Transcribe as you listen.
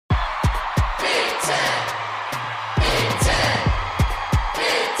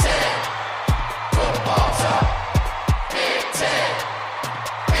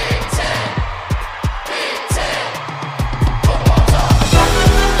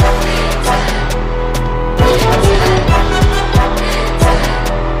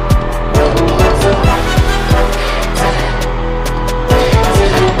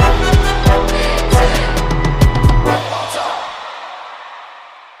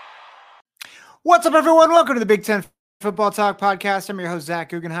What's up, everyone? Welcome to the Big Ten Football Talk Podcast. I'm your host, Zach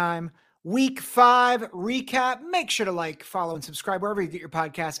Guggenheim. Week 5 recap. Make sure to like, follow, and subscribe wherever you get your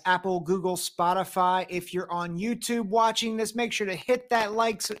podcasts. Apple, Google, Spotify. If you're on YouTube watching this, make sure to hit that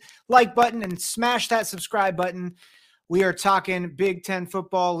like button and smash that subscribe button. We are talking Big Ten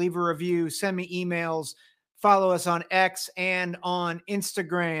football. Leave a review. Send me emails. Follow us on X and on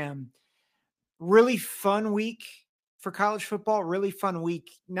Instagram. Really fun week for college football. Really fun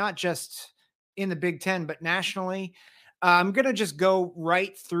week, not just in the Big Ten, but nationally. I'm going to just go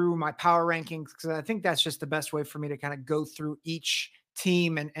right through my power rankings because I think that's just the best way for me to kind of go through each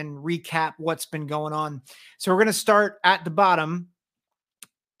team and recap what's been going on. So we're going to start at the bottom.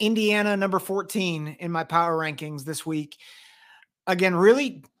 Indiana, number 14 in my power rankings this week. Again,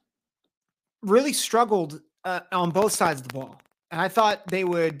 really struggled on both sides of the ball. And I thought they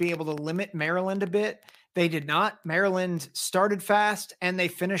would be able to limit Maryland a bit. They did not. Maryland started fast and they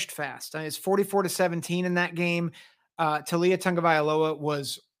finished fast. It's 44-17 in that game. Talia Tagovailoa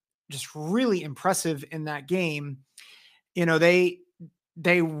was just really impressive in that game. You know, they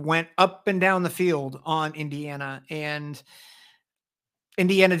went up and down the field on Indiana, and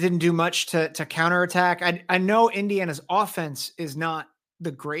Indiana didn't do much to counterattack. I know Indiana's offense is not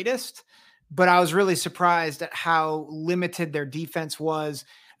the greatest, but I was really surprised at how limited their defense was.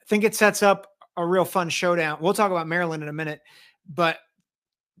 I think it sets up a real fun showdown. We'll talk about Maryland in a minute, but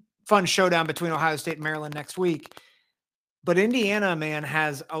fun showdown between Ohio State and Maryland next week. But Indiana, man,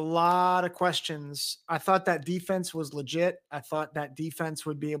 has a lot of questions. I thought that defense was legit. I thought that defense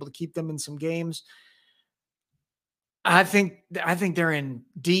would be able to keep them in some games. I think they're in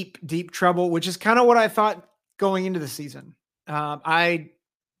deep trouble, which is kind of what I thought going into the season. I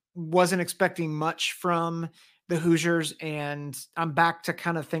wasn't expecting much from the Hoosiers, and I'm back to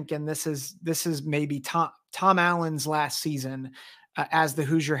kind of thinking this is maybe Tom Allen's last season as the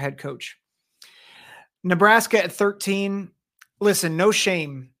Hoosier head coach. Nebraska at 13. Listen, no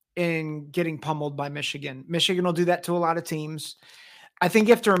shame in getting pummeled by Michigan. Michigan will do that to a lot of teams. I think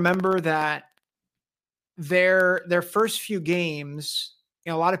you have to remember that their first few games,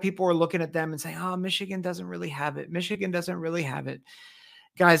 you know, a lot of people are looking at them and saying, "Oh, Michigan doesn't really have it. Michigan doesn't really have it."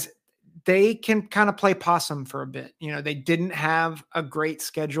 Guys, they can kind of play possum for a bit. You know, they didn't have a great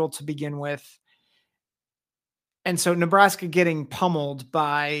schedule to begin with. And so Nebraska getting pummeled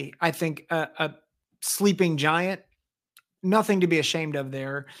by, I think, a sleeping giant, nothing to be ashamed of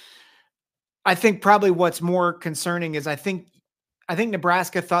there. I think probably what's more concerning is I think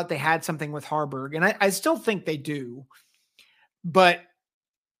Nebraska thought they had something with Harburg, and I still think they do. But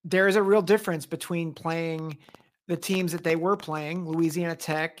there is a real difference between playing the teams that they were playing, Louisiana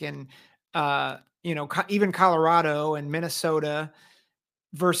Tech and, even Colorado and Minnesota,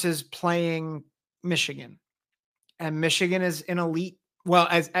 versus playing Michigan. And Michigan is an elite, well,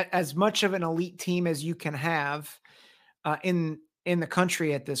 as much of an elite team as you can have in the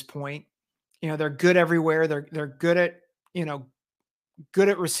country at this point. You know, they're good everywhere. They're good at, good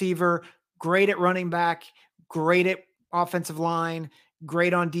at receiver, great at running back, great at offensive line,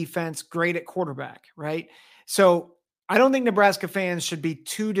 great on defense, great at quarterback, right? So I don't think Nebraska fans should be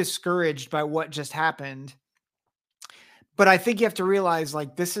too discouraged by what just happened. But I think you have to realize,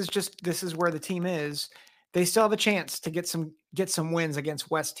 like, this is where the team is. They still have a chance to get some wins against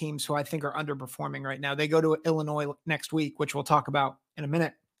West teams who I think are underperforming right now. They go to Illinois next week, which we'll talk about in a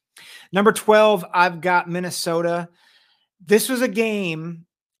minute. Number 12, I've got Minnesota. This was a game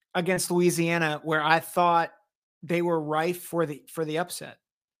against Louisiana where I thought they were rife for the upset.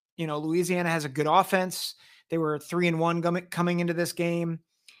 You know, Louisiana has a good offense. They were 3-1 coming into this game.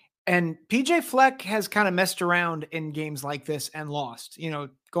 And PJ Fleck has kind of messed around in games like this and lost,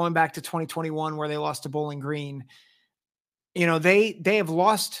 going back to 2021 where they lost to Bowling Green. They have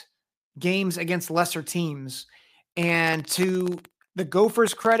lost games against lesser teams. And to the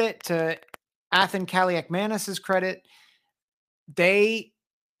Gophers' credit, to Athan Kaliakmanis's credit, they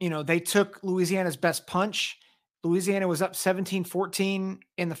took Louisiana's best punch. Louisiana was up 17-14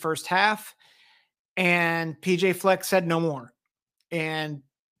 in the first half, and PJ Fleck said no more. And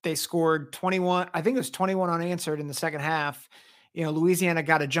they scored 21. I think it was 21 unanswered in the second half. Louisiana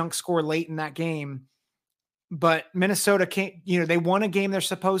got a junk score late in that game, but Minnesota can't, they won a game they're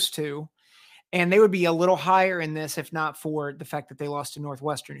supposed to. And they would be a little higher in this if not for the fact that they lost to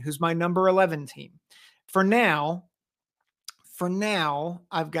Northwestern, who's my number 11 team. For now,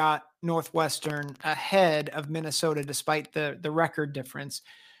 I've got Northwestern ahead of Minnesota despite the record difference.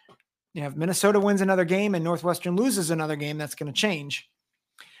 You know, if Minnesota wins another game and Northwestern loses another game, that's going to change.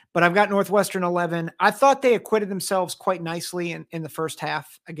 But I've got Northwestern 11. I thought they acquitted themselves quite nicely in the first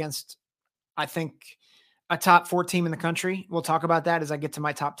half against, I think, a top 4 team in the country. We'll talk about that as I get to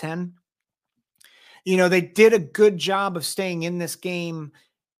my top 10. You know, they did a good job of staying in this game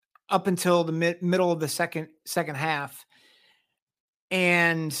up until the middle of the second half.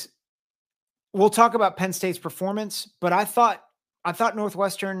 And we'll talk about Penn State's performance, but I thought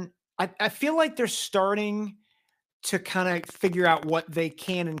Northwestern, I feel like they're starting to kind of figure out what they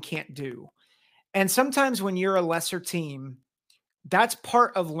can and can't do. And sometimes when you're a lesser team, that's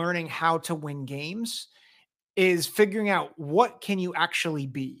part of learning how to win games, is figuring out what can you actually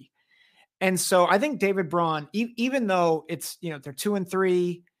be. And so I think David Braun, even though it's, you know, they're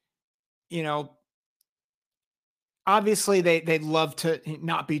 2-3, you know, obviously they'd love to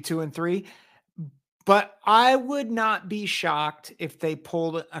not be 2-3, but I would not be shocked if they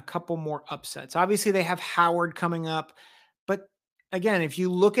pulled a couple more upsets. Obviously they have Howard coming up, but again, if you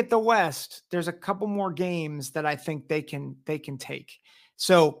look at the West, there's a couple more games that I think they can take.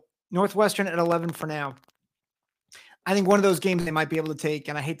 So Northwestern at 11 for now. I think one of those games they might be able to take,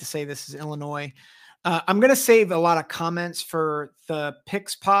 and I hate to say this, is Illinois. I'm going to save a lot of comments for the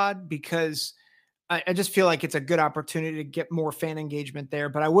picks pod because I just feel like it's a good opportunity to get more fan engagement there.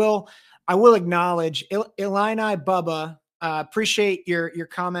 But I will acknowledge Illini Bubba. Appreciate your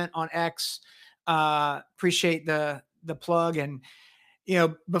comment on X. Appreciate the plug. And you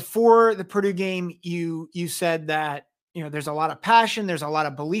know, before the Purdue game, you said that, you know, there's a lot of passion, there's a lot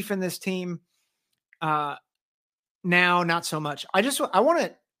of belief in this team. Now, not so much. I just want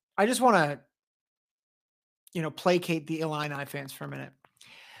to, you know, placate the Illini fans for a minute.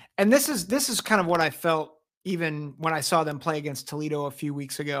 And this is kind of what I felt even when I saw them play against Toledo a few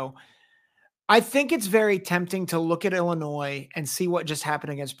weeks ago. I think it's very tempting to look at Illinois and see what just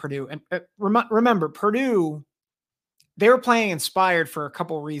happened against Purdue. And remember, Purdue, they were playing inspired for a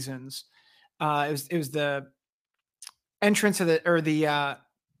couple reasons. It was the entrance of the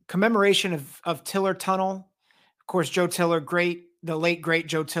commemoration of Tiller Tunnel. Of course, Joe Tiller, the late great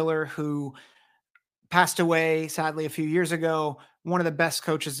Joe Tiller, who passed away sadly a few years ago. One of the best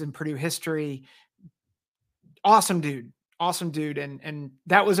coaches in Purdue history. Awesome dude. And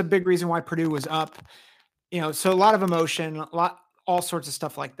that was a big reason why Purdue was up, you know, so a lot of emotion, all sorts of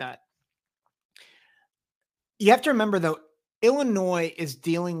stuff like that. You have to remember though, Illinois is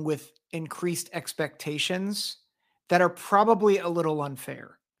dealing with increased expectations that are probably a little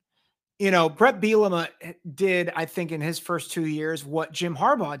unfair. You know, Brett Bielema did, I think, in his first 2 years what Jim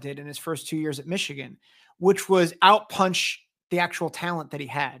Harbaugh did in his first 2 years at Michigan, which was outpunch the actual talent that he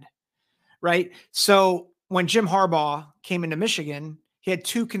had, right? So when Jim Harbaugh came into Michigan, he had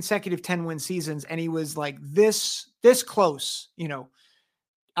 2 consecutive 10-win seasons, and he was like this close, you know,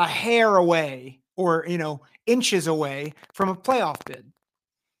 a hair away or, you know, inches away from a playoff bid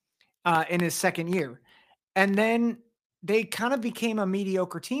in his second year. And then they kind of became a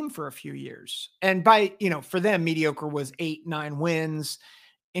mediocre team for a few years. And by, you know, for them, mediocre was 8-9 wins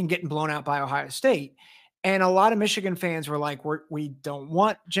and getting blown out by Ohio State. And a lot of Michigan fans were like, we don't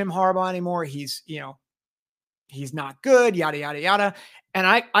want Jim Harbaugh anymore. He's, you know, he's not good, yada, yada, yada. And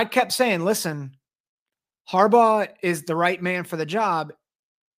I kept saying, listen, Harbaugh is the right man for the job.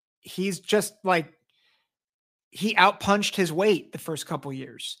 He's just like, he outpunched his weight the first couple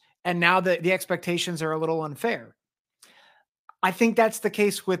years. And now the expectations are a little unfair. I think that's the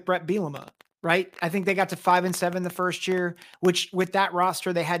case with Brett Bielema, right? I think they got to 5-7 the first year, which with that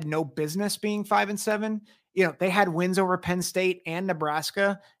roster, they had no business being 5-7. You know, they had wins over Penn State and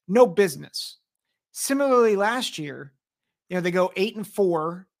Nebraska, no business. Similarly, last year, you know, they go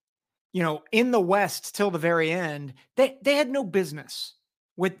 8-4, you know, in the West till the very end. They had no business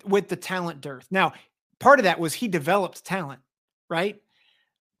with the talent dearth. Now, part of that was he developed talent, right?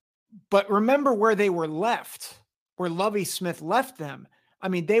 But remember where they were left, where Lovie Smith left them. I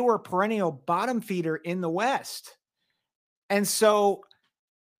mean, they were a perennial bottom feeder in the West. And so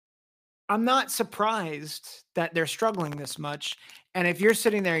I'm not surprised that they're struggling this much. And if you're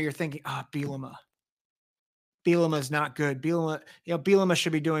sitting there, you're thinking, Bielema is not good. Bielema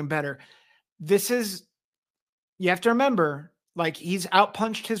should be doing better. You have to remember, like, he's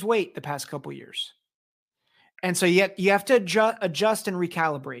outpunched his weight the past couple years. And so you have to adjust and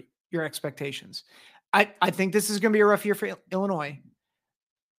recalibrate your expectations. I think this is going to be a rough year for Illinois.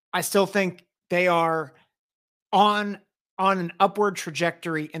 I still think they are on on an upward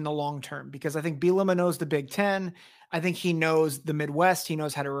trajectory in the long term, because I think Bielema knows the Big Ten. I think he knows the Midwest. He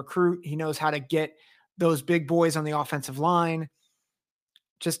knows how to recruit. He knows how to get those big boys on the offensive line.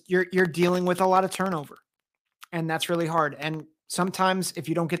 Just you're dealing with a lot of turnover, and that's really hard. And sometimes if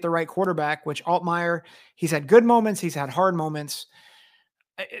you don't get the right quarterback, which Altmaier, he's had good moments, he's had hard moments,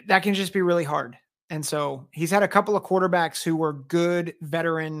 that can just be really hard. And so he's had a couple of quarterbacks who were good,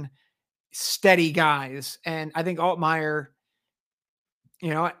 veteran, steady guys. And I think Altmaier,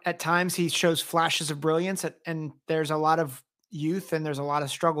 at times he shows flashes of brilliance, and there's a lot of youth and there's a lot of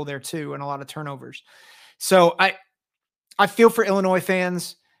struggle there too, and a lot of turnovers. So I feel for Illinois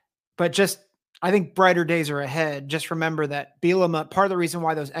fans, but I think brighter days are ahead. Just remember that Bielema, part of the reason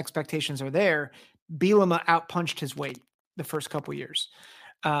why those expectations are there, Bielema outpunched his weight the first couple years.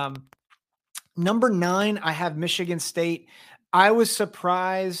 Number 9, I have Michigan State. I was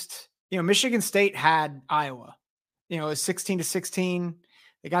surprised. Michigan State had Iowa. It was 16-16.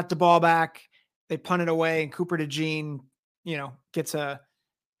 They got the ball back. They punted away, and Cooper DeJean, gets a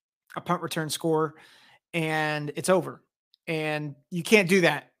punt return score, and it's over. And you can't do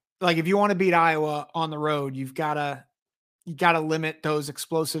that. Like, if you want to beat Iowa on the road, you got to limit those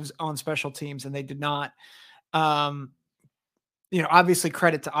explosives on special teams, and they did not. Obviously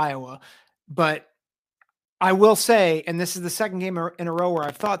credit to Iowa, but I will say, and this is the second game in a row where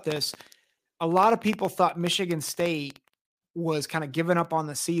I've thought this, a lot of people thought Michigan State was kind of giving up on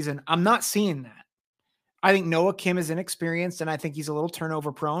the season. I'm not seeing that. I think Noah Kim is inexperienced, and I think he's a little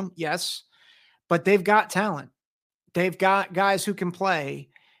turnover prone. Yes, but they've got talent. They've got guys who can play.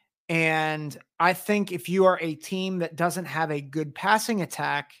 And I think if you are a team that doesn't have a good passing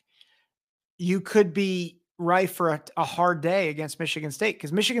attack, you could be rife for a hard day against Michigan State,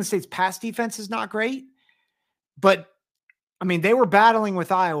 because Michigan State's pass defense is not great. But, they were battling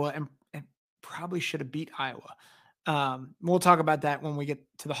with Iowa and probably should have beat Iowa. We'll talk about that when we get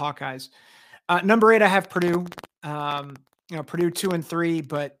to the Hawkeyes. Number 8, I have Purdue. Purdue 2-3,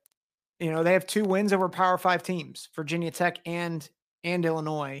 but they have 2 wins over Power 5 teams, Virginia Tech and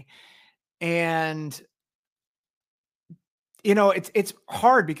Illinois. And it's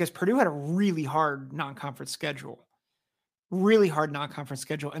hard because Purdue had a really hard non-conference schedule.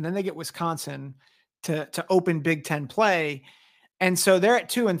 And then they get Wisconsin to open Big Ten play. And so they're at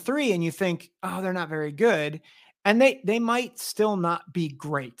 2-3, and you think, oh, they're not very good. And they might still not be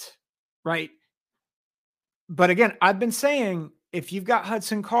great, right? But again, I've been saying, if you've got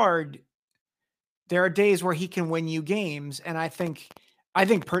Hudson Card, there are days where he can win you games. And I think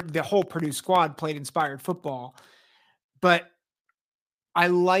the whole Purdue squad played inspired football. But I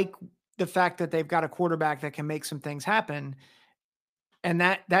like the fact that they've got a quarterback that can make some things happen. And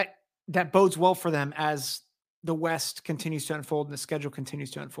that bodes well for them as the West continues to unfold and the schedule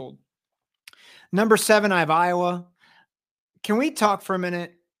continues to unfold. Number 7, I have Iowa. Can we talk for a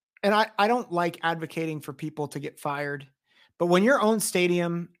minute? And I don't like advocating for people to get fired, but when your own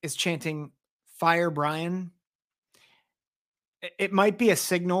stadium is chanting "Fire Brian," it might be a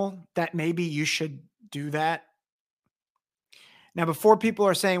signal that maybe you should do that. Now, before people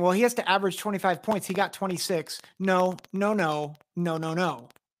are saying, well, he has to average 25 points, he got 26. No.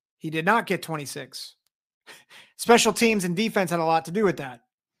 He did not get 26. Special teams and defense had a lot to do with that.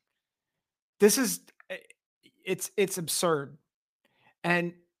 It's absurd.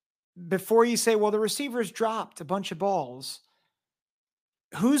 And before you say, well, the receivers dropped a bunch of balls,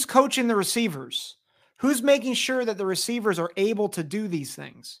 who's coaching the receivers? Who's making sure that the receivers are able to do these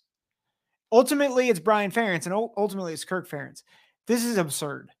things? Ultimately, it's Brian Ferentz, and ultimately it's Kirk Ferentz. This is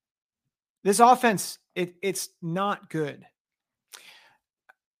absurd. This offense, it's not good.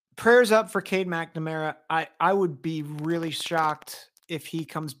 Prayers up for Cade McNamara. I would be really shocked if he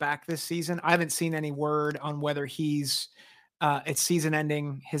comes back this season. I haven't seen any word on whether it's season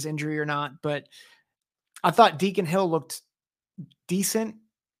ending, his injury or not, but I thought Deacon Hill looked decent,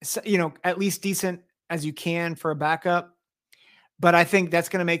 at least decent as you can for a backup. But I think that's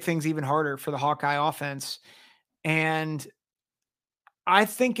going to make things even harder for the Hawkeye offense. And I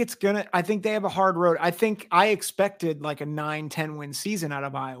think they have a hard road. I expected like a 9-10 win season out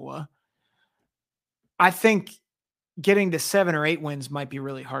of Iowa. I think getting to 7 or 8 wins might be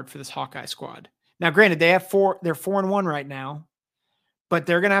really hard for this Hawkeye squad. Now, granted, they're 4-1 right now, but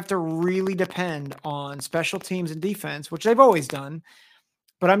they're going to have to really depend on special teams and defense, which they've always done.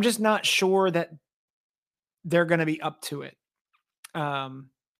 But I'm just not sure that they're going to be up to it.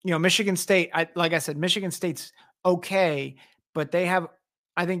 Michigan State, like I said, Michigan State's okay, but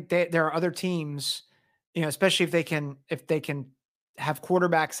I think there are other teams, especially if they can have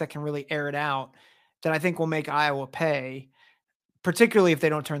quarterbacks that can really air it out, that I think will make Iowa pay, particularly if they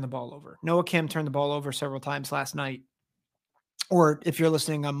don't turn the ball over. Noah Kim turned the ball over several times last night. or if you're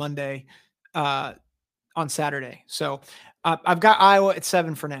listening on Monday, on Saturday. So I've got Iowa at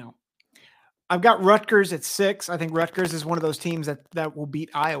 7 for now. I've got Rutgers at 6. I think Rutgers is one of those teams that will beat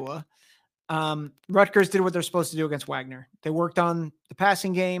Iowa. Rutgers did what they're supposed to do against Wagner. They worked on the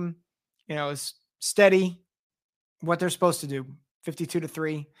passing game. It's steady, what they're supposed to do.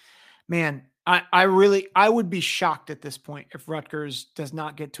 52-3. Man, I would be shocked at this point if Rutgers does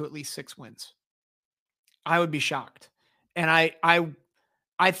not get to at least 6 wins. I would be shocked. And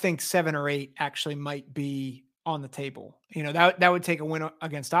I think 7 or 8 actually might be on the table. That would take a win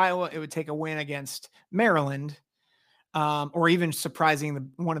against Iowa. It would take a win against Maryland, or even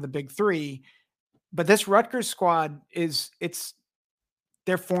surprising one of the big 3. But this Rutgers squad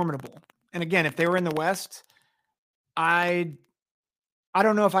they're formidable. And again, if they were in the West, I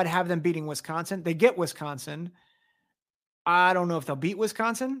don't know if I'd have them beating Wisconsin. They get Wisconsin. I don't know if they'll beat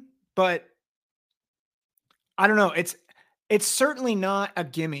Wisconsin, but I don't know. It's certainly not a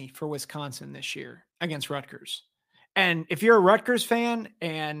gimme for Wisconsin this year against Rutgers. And if you're a Rutgers fan,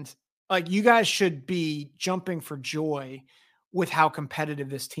 and you guys should be jumping for joy with how competitive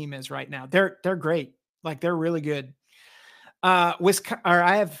this team is right now. They're great. They're really good. I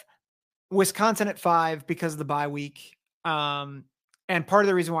have Wisconsin at 5 because of the bye week. And part of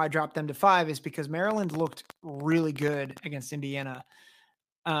the reason why I dropped them to 5 is because Maryland looked really good against Indiana.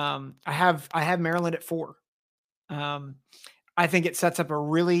 I have Maryland at 4. I think it sets up a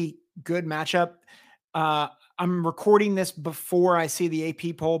really good matchup. I'm recording this before I see the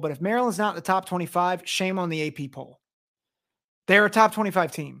AP poll, but if Maryland's not in the top 25, shame on the AP poll. They're a top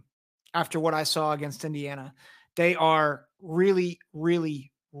 25 team after what I saw against Indiana. They are really,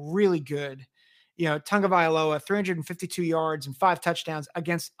 really, really good. Tagovailoa, 352 yards and 5 touchdowns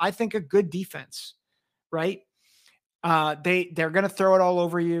against, I think, a good defense, right? They're going to throw it all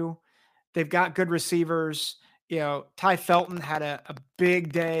over you. They've got good receivers. Ty Felton had a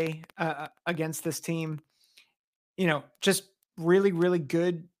big day against this team. Just really, really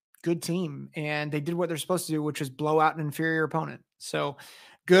good team. And they did what they're supposed to do, which is blow out an inferior opponent. So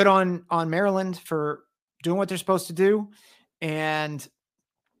good on Maryland for doing what they're supposed to do. And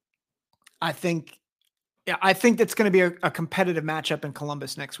I think that's going to be a competitive matchup in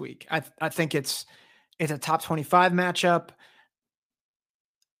Columbus next week. I think it's a top 25 matchup.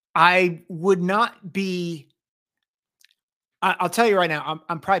 I would not be, I'll tell you right now,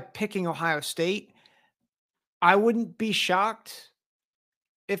 I'm probably picking Ohio State. I wouldn't be shocked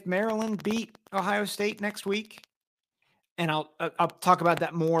if Maryland beat Ohio State next week. And I'll talk about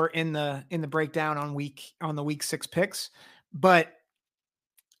that more in the breakdown on the week 6 picks. But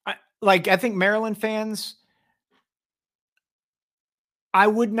I think Maryland fans, I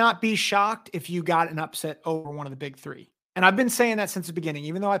would not be shocked if you got an upset over one of the big 3. And I've been saying that since the beginning,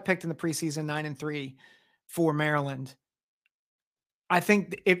 even though I picked in the preseason 9-3 for Maryland. I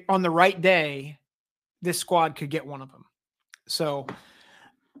think if on the right day, this squad could get one of them. So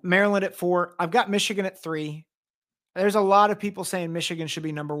Maryland at 4. I've got Michigan at 3. There's a lot of people saying Michigan should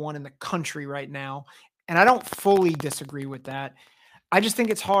be number 1 in the country right now. And I don't fully disagree with that. I just think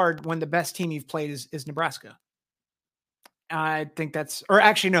it's hard when the best team you've played is Nebraska. I think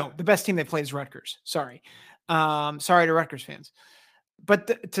the best team they played is Rutgers. Sorry. Sorry to Rutgers fans.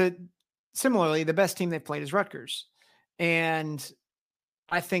 But similarly, the best team they played is Rutgers. And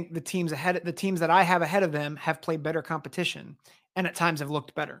I think the teams that I have ahead of them have played better competition and at times have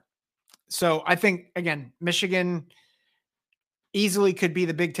looked better. So I think, again, Michigan easily could be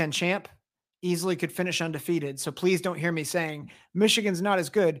the Big Ten champ, easily could finish undefeated. So please don't hear me saying Michigan's not as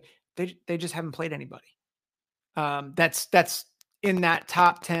good. They just haven't played anybody. That's in that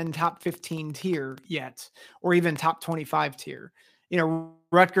top 10, top 15 tier yet, or even top 25 tier.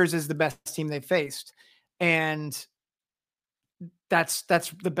 Rutgers is the best team they've faced. And that's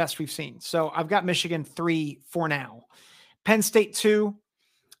the best we've seen. So I've got Michigan 3 for now. Penn State 2.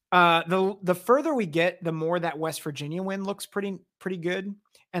 The further we get, the more that West Virginia win looks pretty good.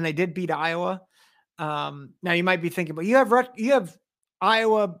 And they did beat Iowa. Now you might be thinking, but you have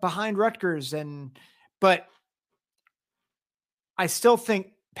Iowa behind Rutgers, but I still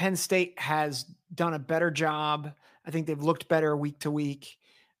think Penn State has done a better job. I think they've looked better week to week.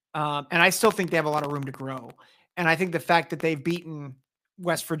 And I still think they have a lot of room to grow. And I think the fact that they've beaten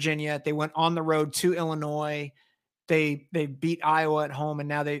West Virginia, they went on the road to Illinois, they beat Iowa at home, and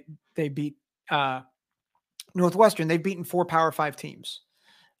now they beat Northwestern. They've beaten 4 Power 5 teams.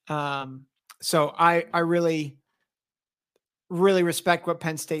 So I really, really respect what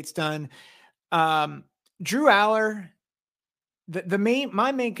Penn State's done. Drew Aller,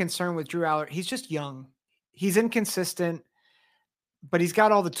 my main concern with Drew Aller, he's just young. He's inconsistent, but he's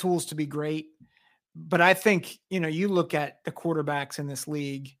got all the tools to be great. But I think, you look at the quarterbacks in this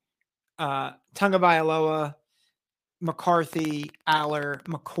league, Tagovailoa, McCarthy, Aller,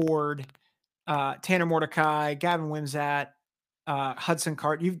 McCord, Tanner Mordecai, Gavin Wimsatt, Hudson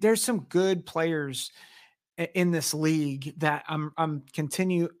Card. There's some good players in this league that I'm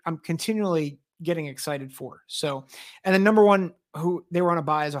continually getting excited for. So, and then number one, who they were on a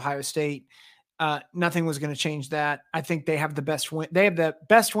bye, is Ohio State. Nothing was going to change that. I think they have the best win. They have the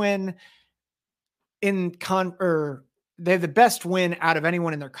best win they have the best win out of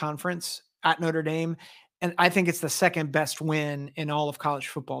anyone in their conference at Notre Dame. And I think it's the second best win in all of college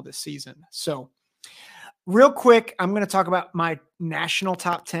football this season. So real quick, I'm going to talk about my national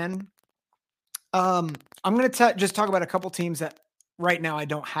top 10. I'm going to just talk about a couple teams that right now I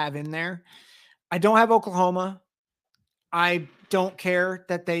don't have in there. I don't have Oklahoma. I don't care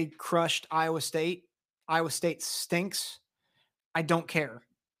that they crushed Iowa State. Iowa State stinks. I don't care.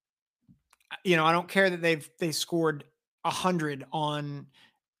 I don't care that they scored 100 on,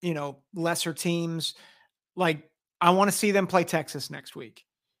 lesser teams. Like, I want to see them play Texas next week.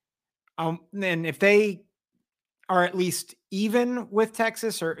 And if they are at least even with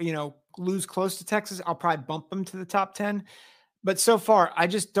Texas or, lose close to Texas, I'll probably bump them to the top 10. But so far, I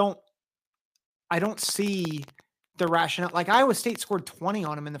don't see the rationale. Like, Iowa State scored 20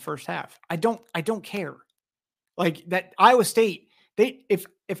 on them in the first half. I don't care. Like, that Iowa State, if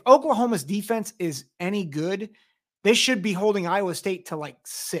Oklahoma's defense is any good, they should be holding Iowa State to like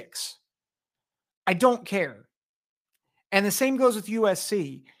 6. I don't care. And the same goes with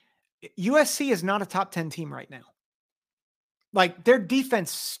USC. USC is not a top 10 team right now. Like, their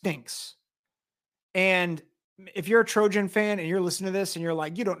defense stinks. And if you're a Trojan fan and you're listening to this and you're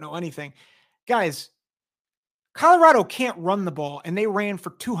like, you don't know anything, guys, Colorado can't run the ball and they ran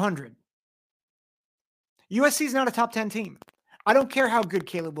for 200. USC is not a top 10 team. I don't care how good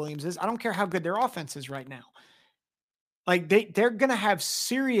Caleb Williams is. I don't care how good their offense is right now. Like, they're going to have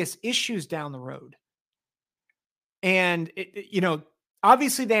serious issues down the road. And,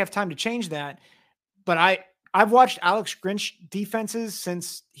 obviously they have time to change that. But I've watched Alex Grinch defenses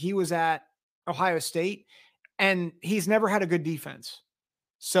since he was at Ohio State, and he's never had a good defense.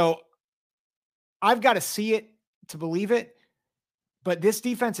 So I've got to see it to believe it. But this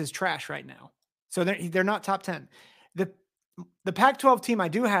defense is trash right now. So they're not top 10. The Pac-12 team I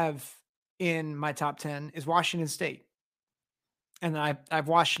do have in my top 10 is Washington State. And I've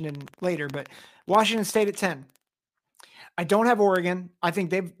Washington later, but Washington State at 10. I don't have Oregon. I think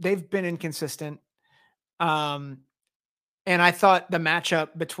they've been inconsistent. And I thought the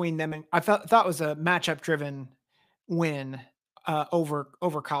matchup between them and I thought it was a matchup driven win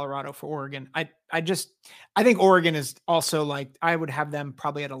over Colorado for Oregon. I think Oregon is also, like, I would have them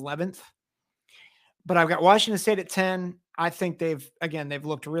probably at 11th. But I've got Washington State at 10. I think they've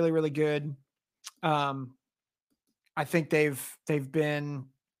looked really, really good. I think they've been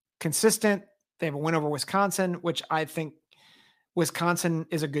consistent. They have a win over Wisconsin, which I think Wisconsin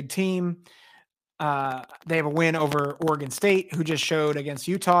is a good team. They have a win over Oregon State, who just showed against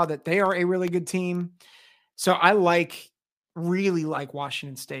Utah that they are a really good team. So I really like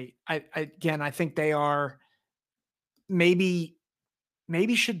Washington State. I think they are maybe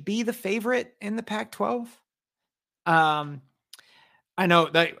should be the favorite in the Pac-12. I know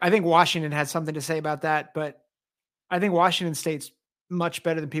that I think Washington has something to say about that, but I think Washington State's much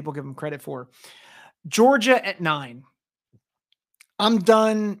better than people give them credit for. Georgia at 9. I'm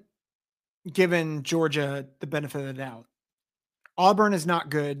done giving Georgia the benefit of the doubt. Auburn is not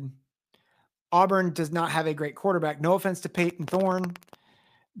good. Auburn does not have a great quarterback. No offense to Peyton Thorne,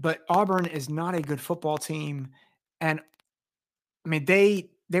 but Auburn is not a good football team. And I mean, they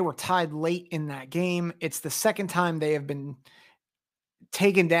were tied late in that game. It's the second time they have been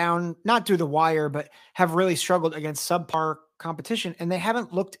taken down, not through the wire, but have really struggled against subpar competition. And they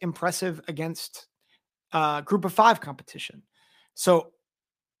haven't looked impressive against group of 5 competition. So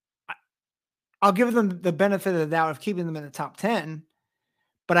I'll give them the benefit of the doubt of keeping them in the top 10,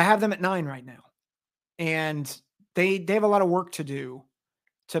 but I have them at 9 right now. And they have a lot of work to do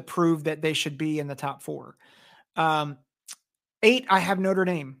to prove that they should be in the top 4. 8, I have Notre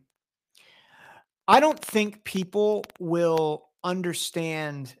Dame. I don't think people will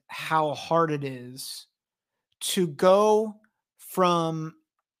understand how hard it is to go from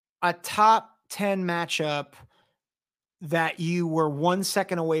a top 10 matchup that you were 1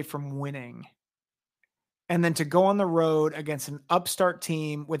 second away from winning, and then to go on the road against an upstart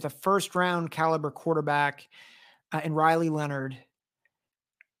team with a first-round caliber quarterback in Riley Leonard,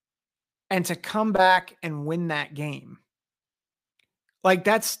 and to come back and win that game. Like,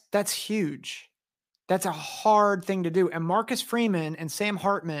 that's huge. That's a hard thing to do. And Marcus Freeman and Sam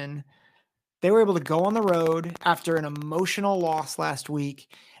Hartman They were able to go on the road after an emotional loss last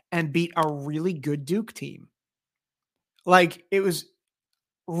week and beat a really good Duke team. Like, it was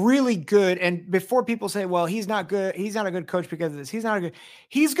really good. And before people say, well, he's not good, he's not a good coach because of this.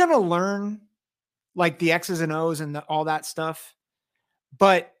 He's going to learn like the X's and O's and all that stuff.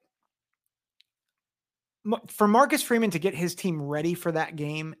 But for Marcus Freeman to get his team ready for that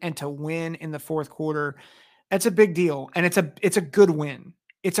game and to win in the fourth quarter, that's a big deal. And it's a good win.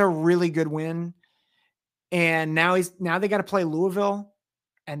 It's a really good win. And now they got to play Louisville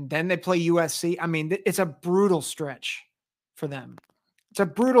and then they play USC. I mean, it's a brutal stretch for them. It's a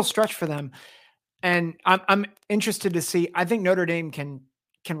brutal stretch for them. And I'm interested to see. I think Notre Dame can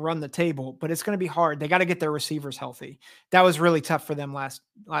run the table, but it's going to be hard. They got to get their receivers healthy. That was really tough for them last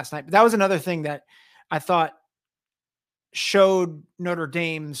night. But that was another thing that I thought showed Notre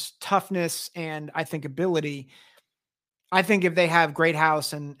Dame's toughness and I think ability. I think if they have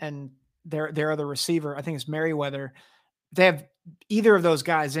Greathouse and their other receiver, I think it's Merriweather, they have either of those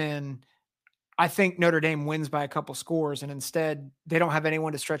guys in, I think Notre Dame wins by a couple scores, and instead they don't have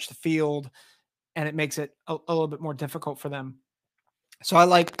anyone to stretch the field, and it makes it a little bit more difficult for them. So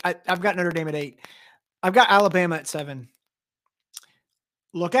I've got Notre Dame at 8. I've got Alabama at 7.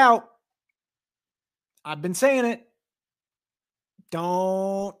 Look out. I've been saying it.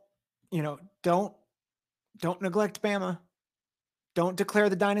 Don't neglect Bama. Don't declare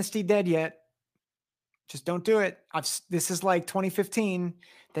the dynasty dead yet. Just don't do it. This is like 2015.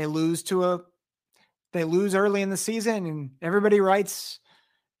 They lose early in the season and everybody writes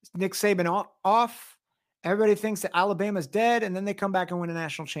Nick Saban off. Everybody thinks that Alabama's dead, and then they come back and win a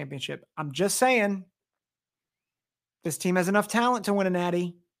national championship. I'm just saying, this team has enough talent to win a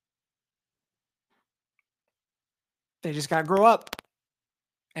natty. They just got to grow up.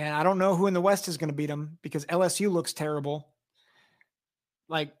 And I don't know who in the West is going to beat them because LSU looks terrible.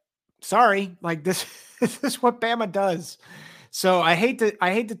 Like, sorry, like this is what Bama does. So I hate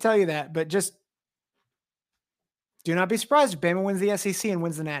to tell you that, but just do not be surprised if Bama wins the SEC and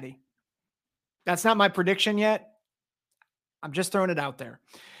wins the natty. That's not my prediction yet. I'm just throwing it out there.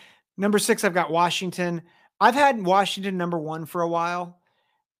 Number 6, I've got Washington. I've had Washington number 1 for a while.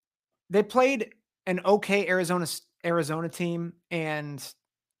 They played an okay Arizona team, and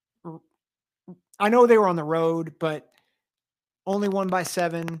I know they were on the road, but only won by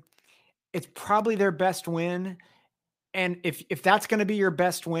 7. It's probably their best win. And if that's going to be your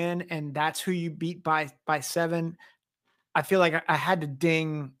best win and that's who you beat by 7, I feel like I had to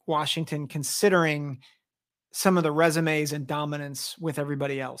ding Washington considering some of the resumes and dominance with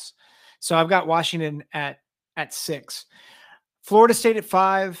everybody else. So I've got Washington at 6. Florida State at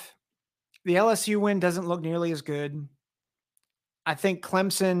 5. The LSU win doesn't look nearly as good. I think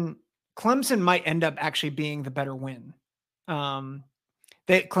Clemson might end up actually being the better win.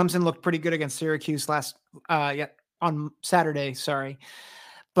 Clemson looked pretty good against Syracuse on Saturday, sorry.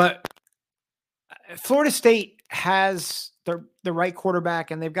 But Florida State has the right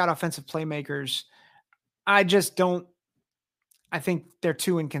quarterback and they've got offensive playmakers. I think they're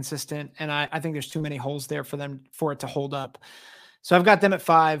too inconsistent, and I think there's too many holes there for it to hold up. So I've got them at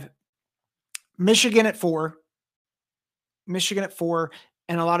 5. Michigan at 4.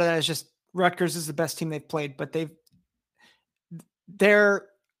 And a lot of that is just Rutgers is the best team they've played, but their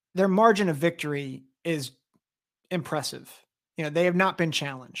margin of victory is impressive. They have not been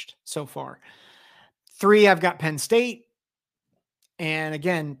challenged so far. 3, I've got Penn State. And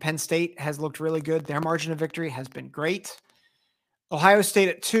again, Penn State has looked really good. Their margin of victory has been great. Ohio State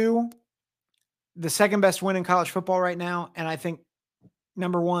at 2, the second best win in college football right now. And I think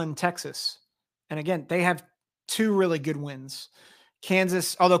number 1, Texas. And again, they have 2 really good wins.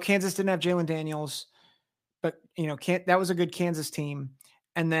 Kansas, although Kansas didn't have Jalen Daniels, but that was a good Kansas team.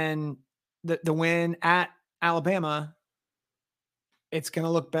 And then the win at Alabama, it's going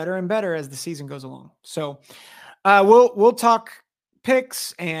to look better and better as the season goes along. So we'll talk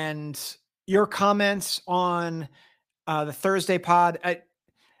picks and your comments on the Thursday pod. I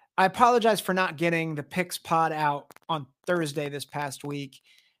apologize for not getting the picks pod out on Thursday this past week.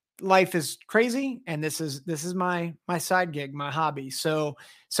 Life is crazy, and this is my side gig, my hobby. So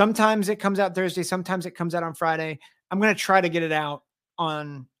sometimes it comes out Thursday, sometimes it comes out on Friday. I'm going to try to get it out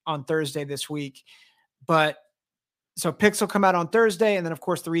on Thursday this week. But so picks will come out on Thursday, and then of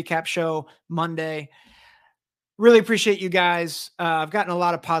course the recap show Monday. Really appreciate you guys. I've gotten a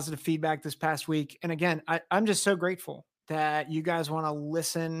lot of positive feedback this past week. And again, I'm just so grateful that you guys want to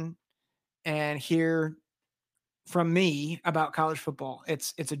listen and hear from me about college football.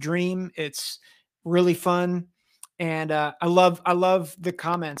 It's a dream. It's really fun. And I love the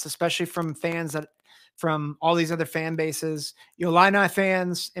comments, especially from fans from all these other fan bases. Illini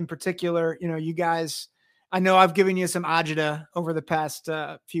fans in particular, you guys, I know I've given you some agita over the past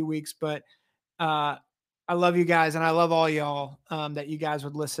few weeks, but I love you guys, and I love all y'all that you guys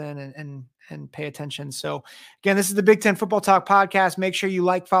would listen and pay attention. So again, this is the Big Ten Football Talk podcast. Make sure you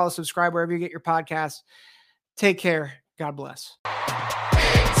like, follow, subscribe wherever you get your podcasts. Take care. God bless.